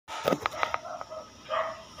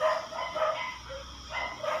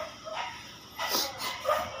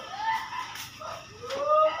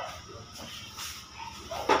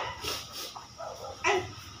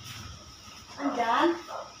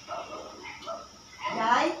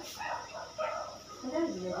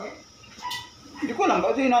lang.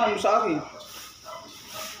 Kasi hinanap mo sa akin.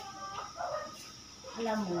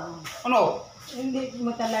 Alam mo, Ano? hindi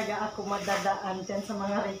mo talaga ako madadaan dyan sa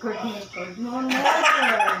mga record mo na.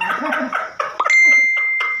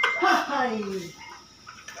 Hay!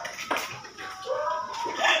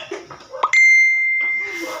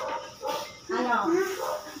 Ano?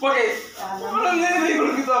 Bakit? Ano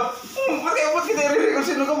nire-record kita? Ba't kita nire-record?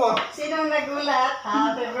 Sino ka ba? Sinong nagulat?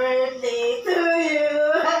 Happy birthday to you!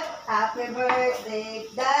 Happy birthday,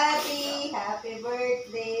 Daddy! Happy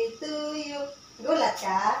birthday to you! Gulat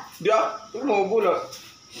ka? Di ito mo gulat.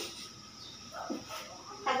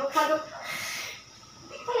 Hagok-hagok.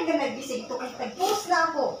 Hindi ka talaga nagising ito kasi nag-post na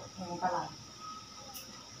ako. Ngayon pa lang.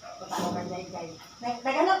 Punta ako ka jay-jay.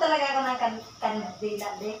 Naghanap talaga ako ng kandila,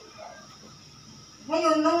 de.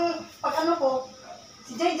 Ngayon, nung pag ano ko,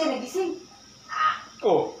 si Jay-Jay nagising.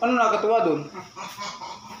 Oh, ano nakakatuwa doon?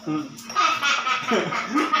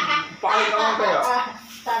 Pakit naman kaya.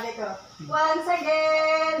 Sabi ko, once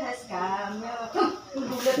again has come your...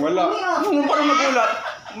 Wala. Ano pa rin nagulat?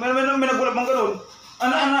 May nagulat bang ganun?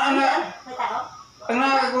 May tao? Ang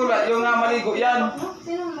nakagulat, yung maligo, yan.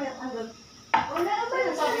 Sino may andun? Wala ba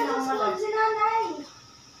yun? Sabi ng malag. Si nanay.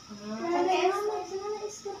 Si nanay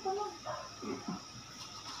is ka pa lang.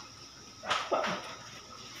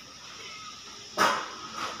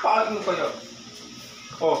 Pakit mo kaya.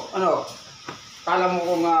 Oh, ano? Kala mo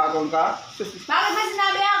kung akong ka? Bakit ba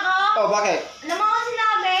sinabi ako? Oh, bakit? Ano mo ako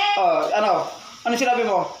sinabi? Oh, ano? Ano sinabi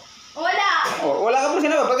mo? Wala. Oh, wala ka pala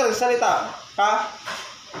sinabi. Bakit nagsasalita? Ha?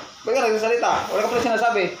 Bakit nagsasalita? Wala ka pala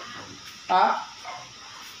sinasabi. Ha?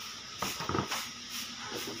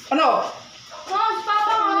 Ano? Oh, si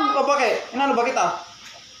Papa mo. Oh, bakit? Inano ba kita?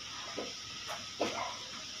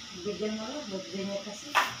 Bigyan mo lang. Bigyan niya kasi.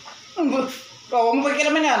 Oh, huwag mo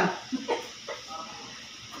pagkilaman yan.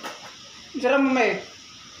 Sira mo may.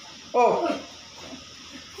 Oh. Uy!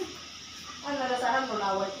 Ano narasahan mo?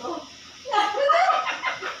 Laway ko?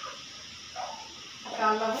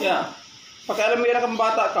 Akala mo? Yeah. Pakialam mo yan kang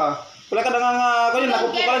bata ka. Wala ka nang ganyan,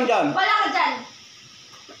 nakupo ka lang dyan. Wala ka dyan.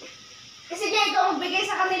 Kasi di ikaw magbigay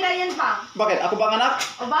sa kanila yan pa. Bakit? Ako bang anak?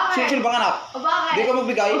 O bakit? Sino bang anak? O bakit? Di ka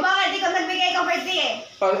magbigay? O bakit? Di ka nagbigay ka birthday eh.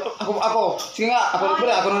 Ako. Sige nga, ako Okay.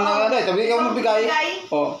 ako nang nangyari. Sabi ikaw magbigay.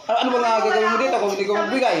 Oh, ano bang gagawin mo dito kung hindi ka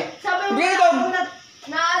magbigay? Sabi mo Bigay na doon.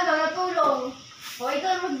 ako natulong. O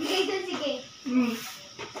ikaw magbigay dyan, sige.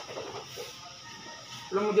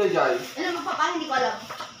 Alam mo, Jay. Alam mo Papa, hindi ko alam.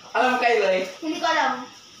 Alam mo, Kylie? Hindi ko alam.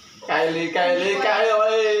 Kylie,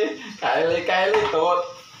 tot.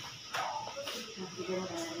 Bigyan mo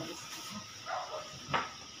na lang.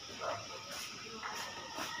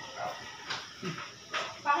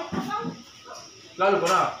 Bakit Papa? Lalo ko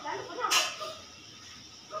na. Lalo ko na.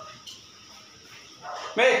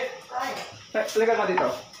 May, Ay! halika ka dito.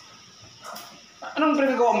 Anong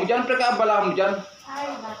pinagawa mo dyan? Pinag-aabala mo dyan? Ay,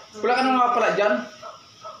 naku. Wala ka nang mga pala dyan?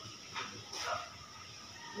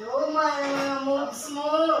 Luma ang mga moves mo.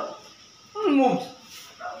 Anong moves?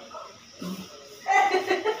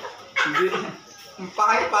 Hindi.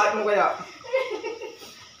 Pakit mo kaya.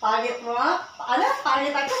 Pangit mo ha? Ano?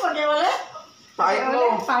 Pangit ako? Pag wala? Pakit mo.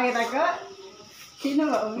 Pangit ako? Sino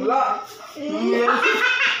ba? Wala.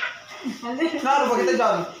 Naro ba kita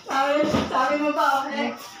dyan? Sabi mo ba?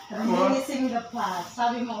 Reminiscing the past.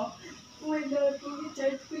 Sabi mo, oh my God, kung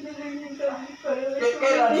i-charge ko na lang yung gabi para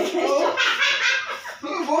Kailan? Oh.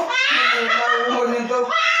 Ano po? Nauuhon yun to.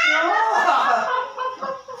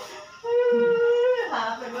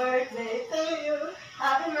 Happy birthday to you.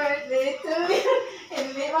 Happy birthday to you.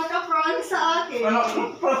 Hindi maka-front sa akin. Ano?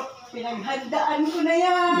 Pinaghandaan ko na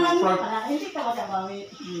yan. Front. Para hindi ka makabawi.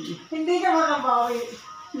 Hindi ka makabawi.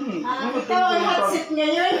 Ikaw ang hot seat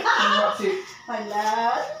ngayon. Ang hot seat.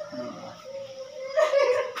 Wala.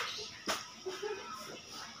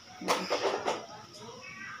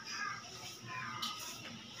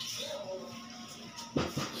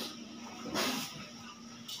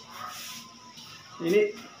 Ini.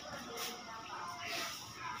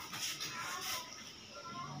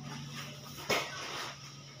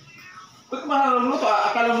 Ba't mahal ang luto?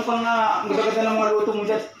 Akala mo kang magaganda ng mga luto mo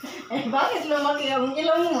dyan. Eh, bakit lumaki ang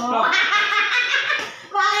ilong mo? No.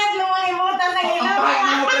 Bakit lumaki mo ng Ang ilong mo? pahit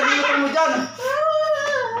mo pinagluto mo dyan.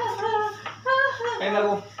 Ay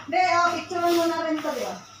naku. Hindi, picturean mo na rin ito, di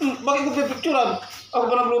ba? Bakit ko pipicturan? Ako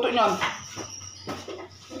ba nagluto niyan?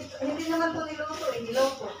 Hindi naman ito niluto,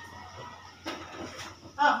 niloko.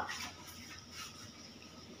 Ah.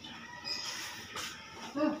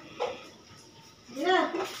 Sige na.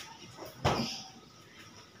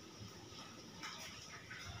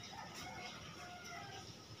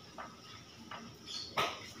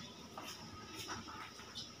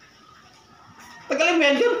 Tagalin mo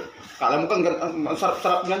yan, Jun. Kala mo kang ang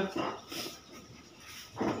sarap-sarap yan.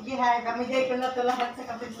 Sige ha, kami dyan ko na ito lahat sa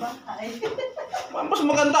kapitbahay. Mas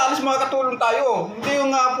maganda, alis makakatulong tayo. Hindi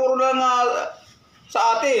yung puro lang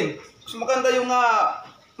sa atin. Mas maganda yung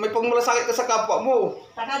may pagmulasakit ka sa kapwa mo.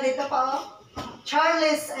 Taka dito pa oh.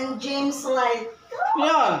 Charles and James Light.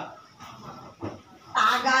 Yan.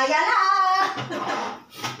 Tagaya na!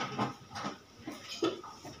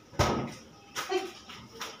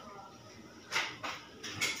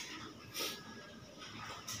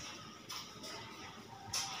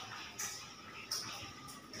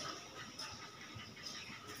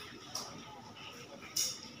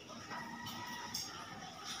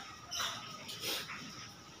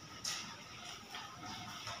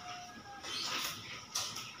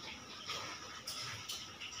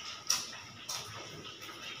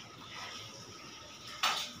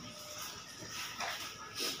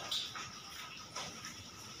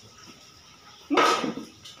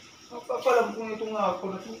 Papalam kung itong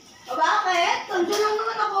ako na ito. Bakit? Nandiyan lang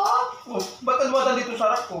naman ako. Oh, ba't ang dito sa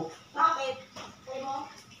harap ko? Bakit? Sabi mo?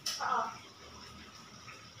 Oo.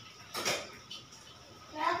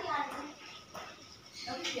 Kaya ati ano?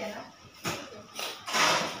 Sabi siya na?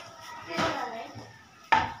 Kaya na rin?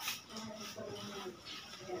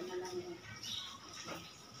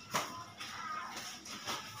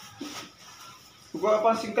 Kung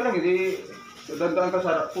kapansin ka lang, hindi dadaan ka sa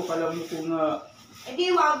harap ko. Kala mo kung Eh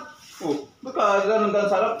di wag. oh, ba't ka dadaan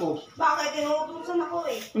sa harap ko? Bakit? Inuutusan ako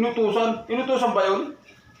eh. Inutusan? Inutusan ba yun?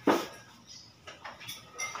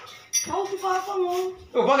 Ako si Papa mo.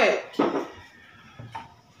 Oh, bakit?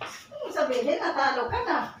 Ano sabihin, natalo ka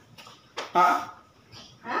na. Ha?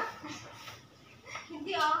 Ha?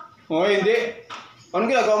 Hindi ah. Oh, hindi. Anong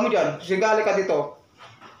ginagawa mo dyan? Sigali ka dito.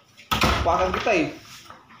 Bakit kita eh?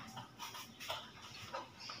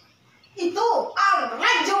 Ito ang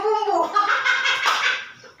Radyo Bumbo!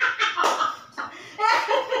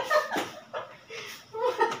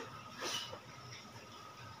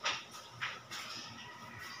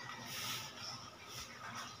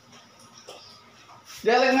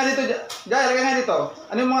 Jai, lagay nga dito. Jai, lagay nga dito.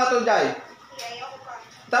 Ano yung mga to, Jai? Ayaw pa.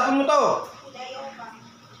 Tapon mo to. Ayaw pa.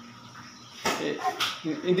 Eh,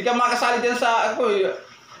 hindi ka makasali dyan sa ako eh.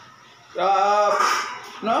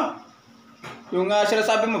 No? Yung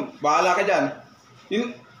sinasabi mo, bahala ka dyan.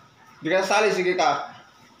 Hindi ka sasali, sige ka.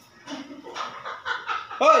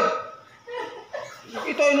 Hoy!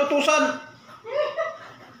 Ito, inutusan.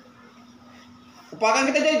 Upakan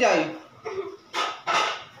kita, Jai.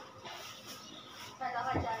 Kada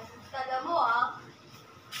ka dyan. Kada mo ah.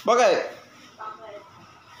 Bakit? Bakit?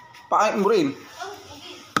 Pakain mo rin.